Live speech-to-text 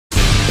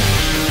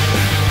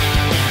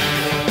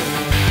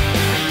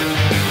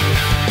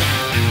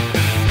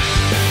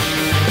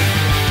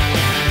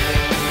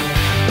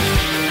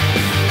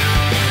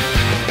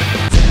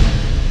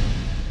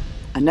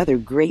Another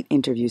great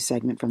interview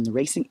segment from the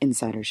Racing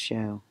Insiders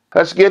show.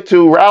 Let's get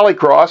to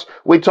Rallycross.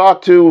 We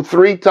talked to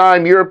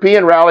three-time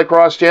European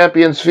Rallycross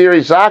champion Sverre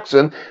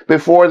Isachsen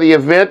before the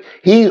event.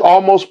 He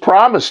almost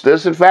promised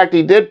us. In fact,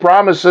 he did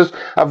promise us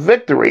a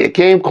victory. It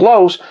came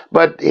close,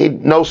 but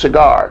no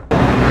cigar.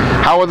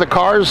 How are the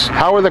cars?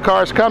 How are the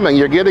cars coming?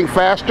 You're getting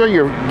faster.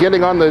 You're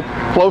getting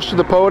close to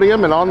the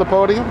podium and on the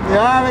podium.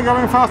 Yeah, we're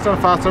going faster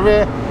and faster.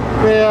 We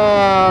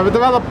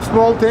develop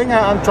small thing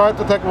and try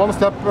to take one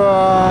step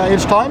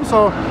each time.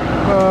 So,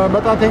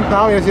 but I think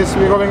now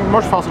we're going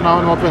much faster now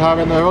than what we have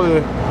in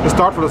the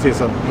start for the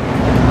season.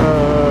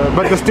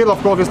 But still, of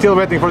course, we're still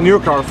waiting for a new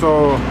car.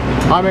 So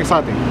I'm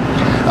excited.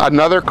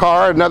 Another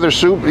car, another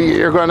soup.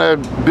 You're going to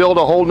build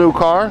a whole new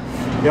car.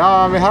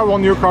 Yeah, we have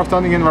one new car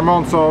standing in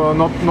Vermont, so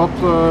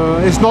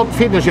it's not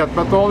finished yet,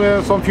 but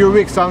only some few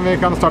weeks and we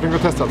can start to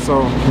test it.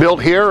 So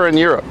built here or in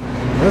Europe?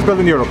 It's built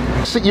in Europe.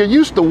 See, you're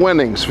used to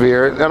winning,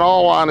 Sverre. In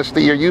all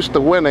honesty, you're used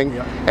to winning,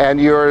 and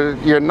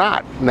you're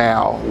not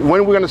now. When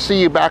are we going to see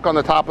you back on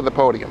the top of the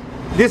podium?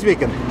 This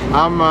weekend,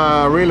 I'm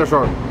really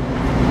sure.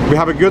 We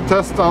have a good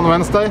test on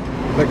Wednesday.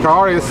 The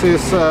car is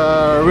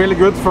really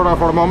good for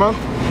the moment.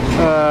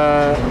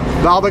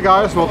 The other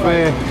guys, what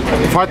we're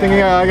fighting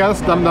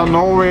against, them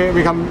know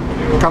we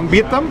can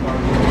beat them.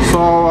 So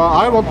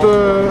I want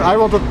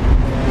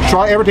to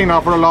try everything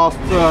now for the last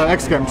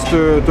X Games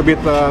to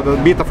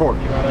beat the Ford.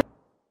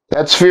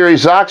 That's Sverre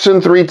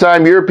Isachsen,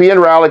 three-time European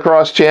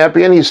Rallycross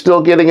champion. He's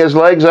still getting his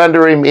legs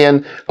under him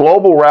in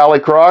Global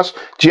Rallycross.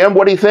 Jim,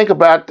 what do you think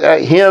about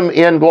him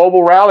in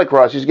Global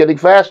Rallycross? He's getting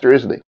faster,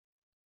 isn't he?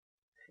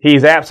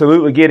 He's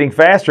absolutely getting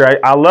faster.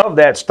 I love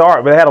that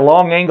start, but it had a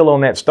long angle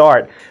on that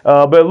start.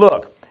 But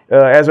look,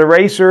 as a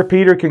racer,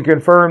 Peter can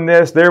confirm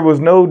this, there was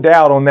no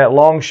doubt on that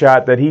long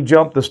shot that he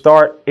jumped the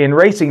start in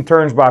racing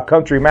terms by a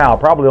country mile,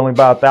 probably only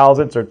by a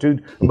thousandth or two,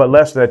 but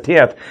less than a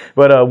tenth.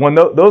 But when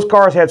those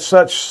cars had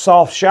such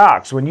soft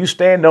shocks, when you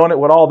stand on it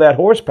with all that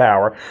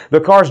horsepower,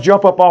 the cars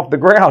jump up off the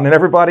ground and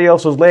everybody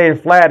else was laying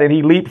flat and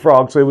he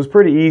leapfrogged, so it was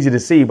pretty easy to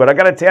see. But I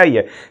got to tell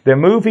you, the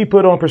move he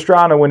put on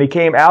Pastrana when he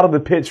came out of the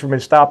pits from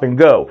his stop and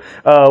go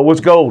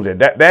was golden.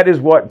 That is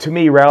what, to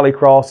me,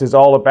 Rallycross is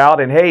all about.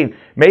 And hey,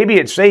 maybe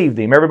it saved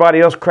him. Everybody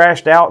else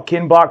crashed out.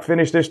 Ken Block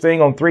finished this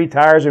thing on 3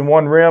 tires and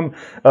 1 rim.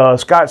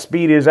 Scott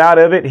Speed is out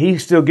of it. He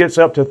still gets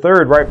up to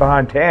 3rd right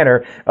behind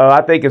Tanner.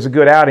 I think it's a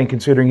good outing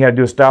considering he had to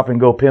do a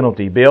stop-and-go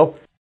penalty. Bill?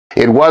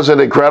 It was an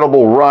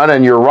incredible run,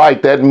 and you're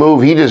right, that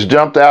move, he just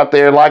jumped out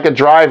there like a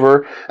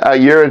driver.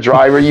 You're a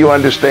driver, you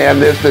understand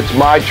this. That's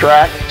my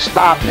track.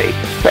 Stop me.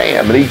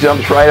 Bam, and he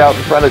jumps right out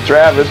in front of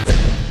Travis.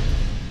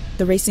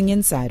 The Racing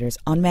Insiders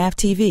on MAV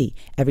TV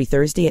every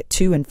Thursday at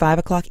 2 and 5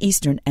 o'clock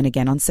Eastern and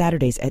again on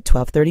Saturdays at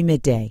 12:30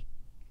 midday.